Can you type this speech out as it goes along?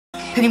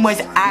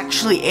Pennywise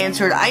actually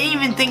answered. I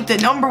didn't even think the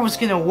number was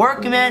gonna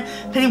work, man.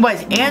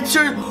 Pennywise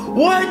answered.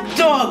 What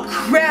the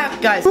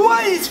crap, guys?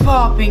 What is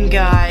popping,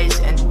 guys?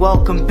 And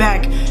welcome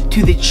back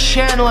to the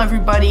channel,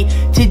 everybody.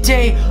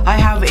 Today, I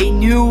have a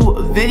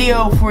new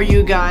video for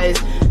you guys,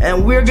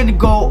 and we're gonna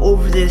go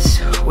over this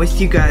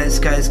with you guys,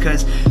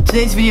 because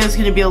today's video is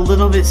gonna be a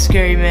little bit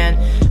scary, man,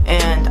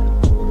 and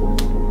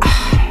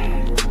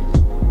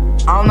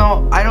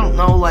I don't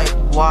know like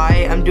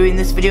why I'm doing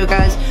this video,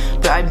 guys,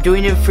 but I'm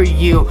doing it for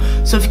you.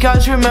 So if you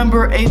guys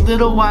remember a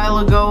little while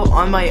ago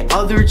on my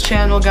other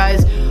channel,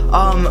 guys,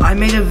 I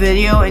made a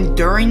video, and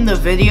during the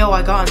video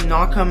I got a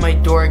knock on my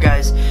door,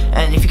 guys.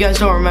 And if you guys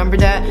don't remember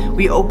that,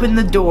 we opened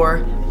the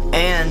door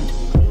and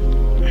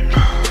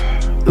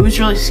it was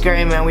really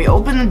scary, man. We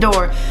opened the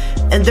door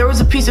and there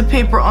was a piece of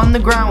paper on the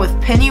ground with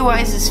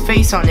Pennywise's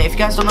face on it. If you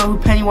guys don't know who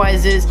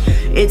Pennywise is,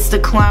 it's the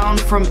clown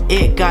from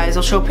It, guys.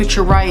 I'll show a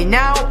picture right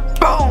now.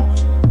 Boom!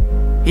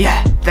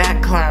 Yeah,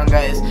 that clown,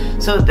 guys.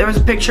 So there was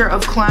a picture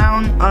of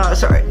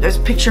there's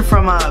a picture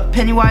from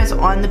Pennywise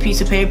on the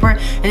piece of paper,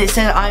 and it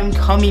said, "I'm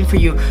coming for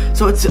you."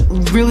 So it's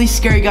really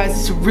scary, guys.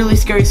 It's a really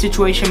scary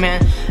situation,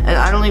 man. And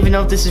I don't even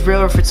know if this is real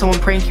or if it's someone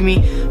pranking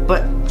me,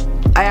 but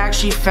I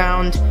actually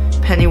found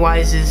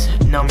Pennywise's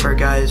number,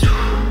 guys.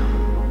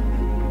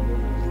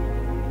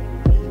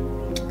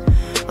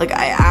 Like,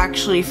 I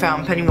actually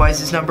found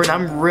Pennywise's number, and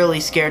I'm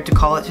really scared to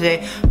call it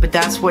today, but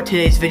that's what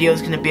today's video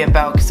is going to be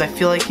about, because I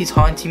feel like he's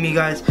haunting me,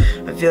 guys.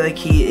 I feel like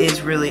he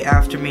is really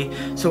after me.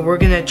 So we're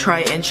going to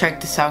try and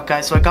check this out,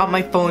 guys. So I got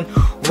my phone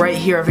right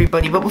here,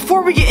 everybody. But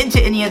before we get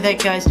into any of that,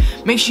 guys,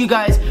 make sure you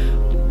guys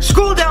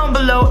scroll down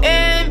below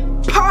and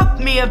pop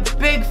me a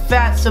big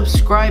fat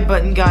subscribe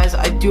button, guys.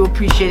 I do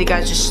appreciate it,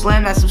 guys. Just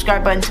slam that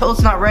subscribe button until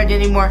it's not red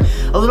anymore.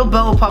 A little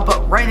bell will pop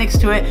up right next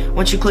to it.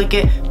 Once you click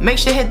it, make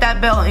sure to hit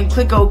that bell and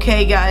click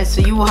OK, guys,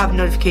 so you will have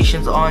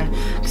notifications on,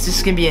 because this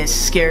is gonna be a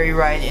scary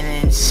ride and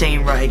an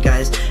insane ride,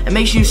 guys. And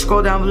make sure you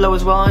scroll down below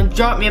as well and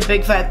drop me a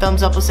big fat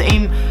thumbs up. Let's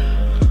aim.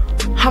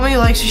 How many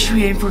likes should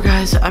we aim for,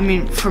 guys? I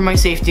mean, for my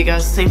safety,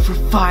 guys, let's aim for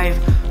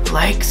 5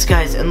 likes,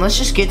 guys. And let's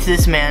just get to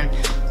this, man.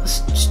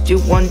 Let's just do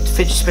one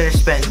fidget spinner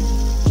spin.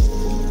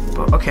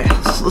 Okay,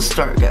 let's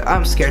start.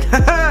 I'm scared.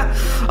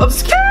 I'm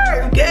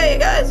scared. Okay,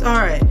 guys. All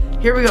right,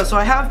 here we go. So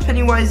I have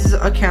Pennywise's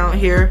account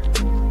here,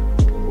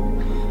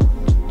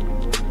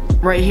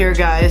 right here,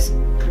 guys.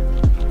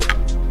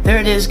 There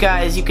it is,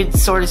 guys. You can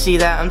sort of see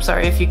that. I'm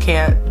sorry if you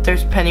can't.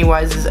 There's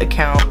Pennywise's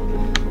account.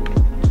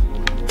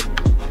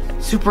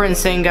 Super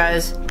insane,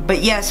 guys.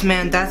 But yes,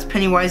 man, that's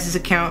Pennywise's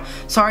account.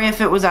 Sorry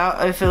if it was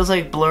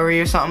like blurry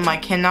or something. I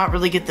cannot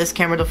really get this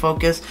camera to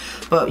focus.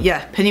 But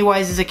yeah,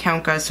 Pennywise's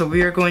account, guys. So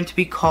we are going to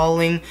be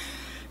calling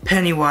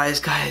Pennywise,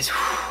 guys.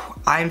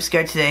 I'm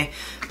scared today.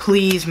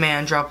 Please,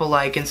 man, drop a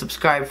like and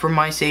subscribe for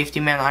my safety,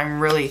 man.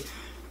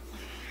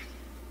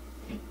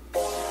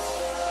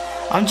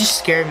 I'm just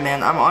scared,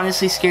 man. I'm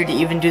honestly scared to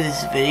even do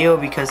this video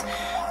because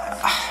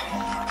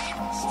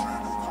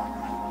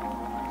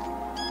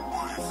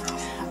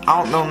I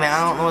don't know, man.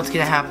 I don't know what's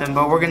gonna happen,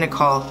 but we're gonna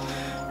call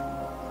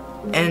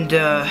and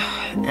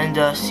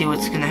see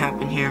what's gonna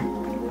happen here.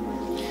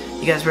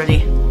 You guys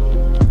ready?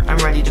 I'm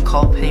ready to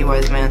call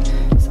Pennywise, man.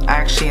 It's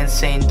actually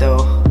insane,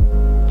 though.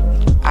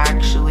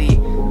 Actually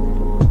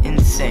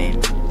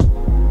insane.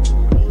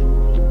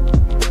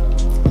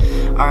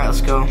 All right,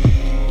 let's go.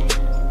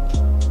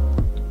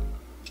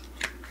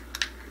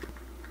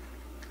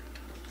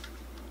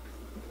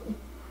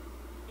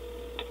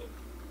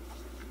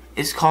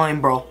 It's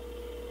calling, bro.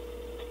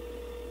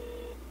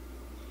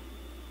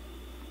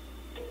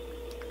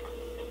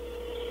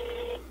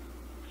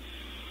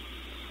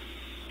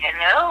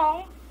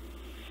 Hello?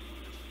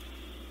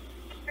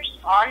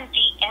 On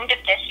the end of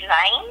this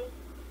line?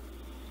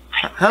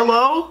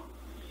 Hello?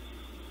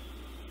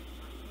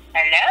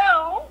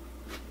 Hello?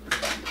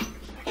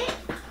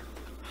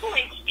 Who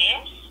is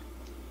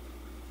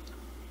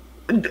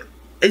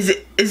this?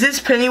 Is this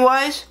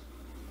Pennywise?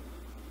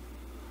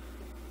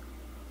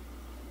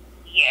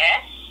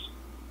 Yes.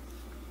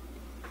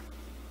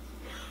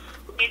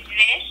 Is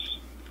this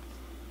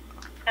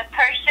the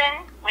person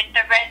with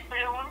the red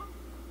balloon?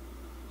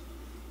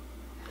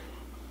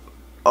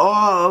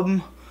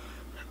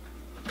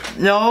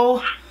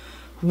 No.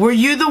 Were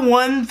you the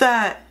one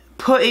that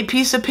put a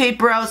piece of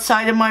paper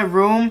outside of my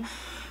room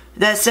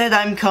that said,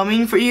 "I'm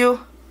coming for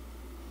you"?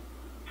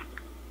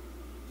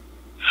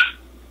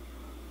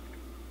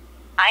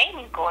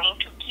 I'm going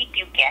to keep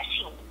you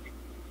guessing.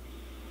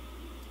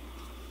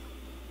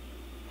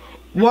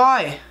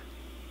 Why?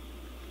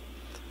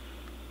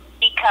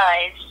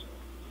 Because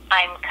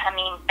I'm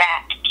coming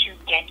back to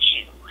get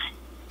you.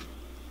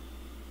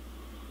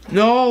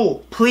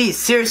 No, please,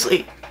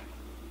 seriously.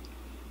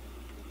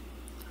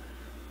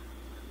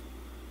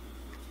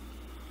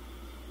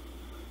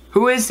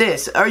 Who is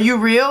this? Are you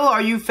real?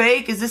 Are you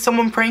fake? Is this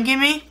someone pranking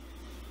me?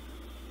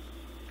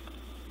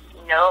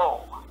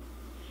 No.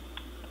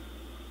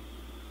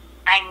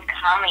 I'm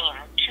coming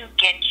to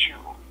get you.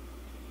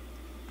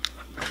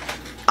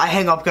 I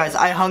hang up, guys.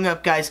 I hung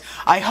up, guys.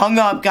 I hung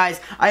up,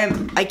 guys.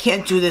 I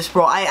can't do this,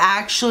 bro. I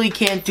actually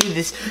can't do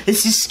this.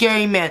 This is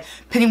scary, man.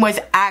 Pennywise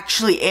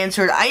actually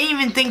answered. I didn't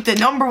even think the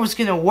number was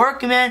gonna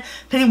work, man.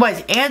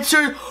 Pennywise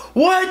answered.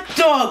 What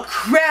the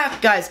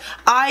crap, guys?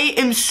 I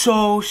am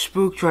so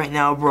spooked right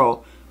now,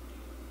 bro.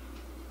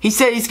 He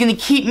said he's gonna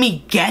keep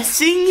me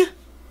guessing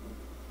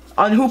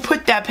on who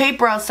put that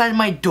paper outside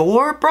my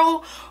door,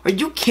 bro? Are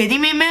you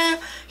kidding me, man?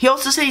 He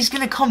also said he's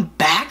gonna come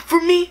back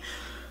for me?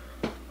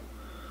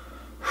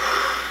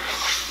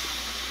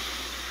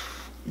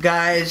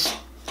 Guys,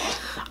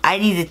 I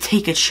need to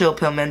take a chill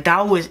pill, man.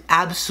 That was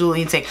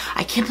absolutely insane.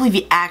 I can't believe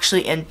he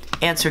actually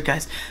answered,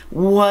 guys.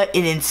 What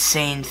an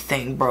insane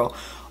thing, bro.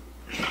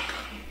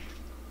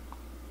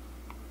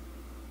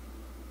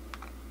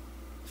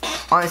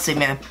 Honestly,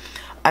 man,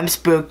 I'm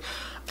spooked.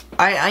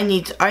 I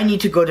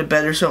need to go to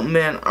bed or something,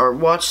 man, or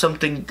watch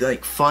something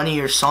like funny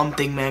or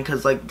something, man,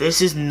 cause like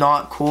this is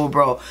not cool,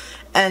 bro.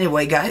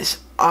 Anyway, guys,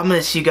 I'm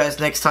gonna see you guys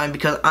next time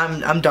because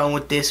I'm done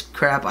with this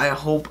crap. I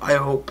hope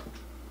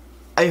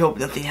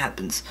nothing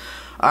happens.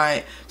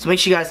 Alright, so make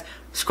sure you guys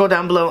scroll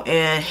down below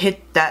and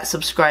hit that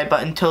subscribe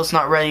button until it's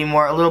not ready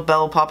anymore. A little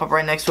bell will pop up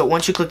right next to it.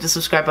 Once you click the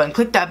subscribe button,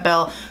 click that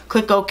bell,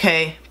 click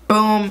OK,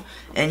 boom,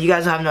 and you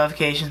guys will have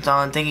notifications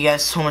on. Thank you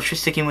guys so much for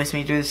sticking with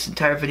me through this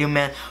entire video,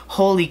 man.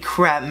 Holy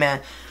crap, man.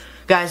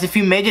 Guys, if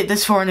you made it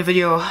this far in the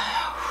video,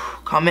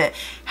 comment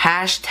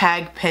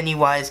hashtag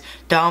Pennywise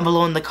down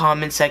below in the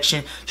comment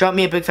section. Drop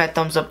me a big fat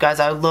thumbs up, guys.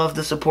 I love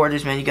the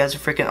supporters, man. You guys are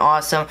freaking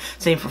awesome.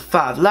 Same for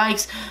 5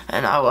 likes.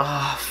 And I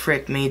will,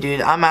 frick me, dude.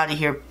 I'm out of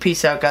here.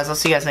 Peace out, guys. I'll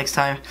see you guys next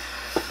time.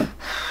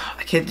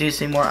 I can't do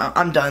this anymore.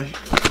 I'm done.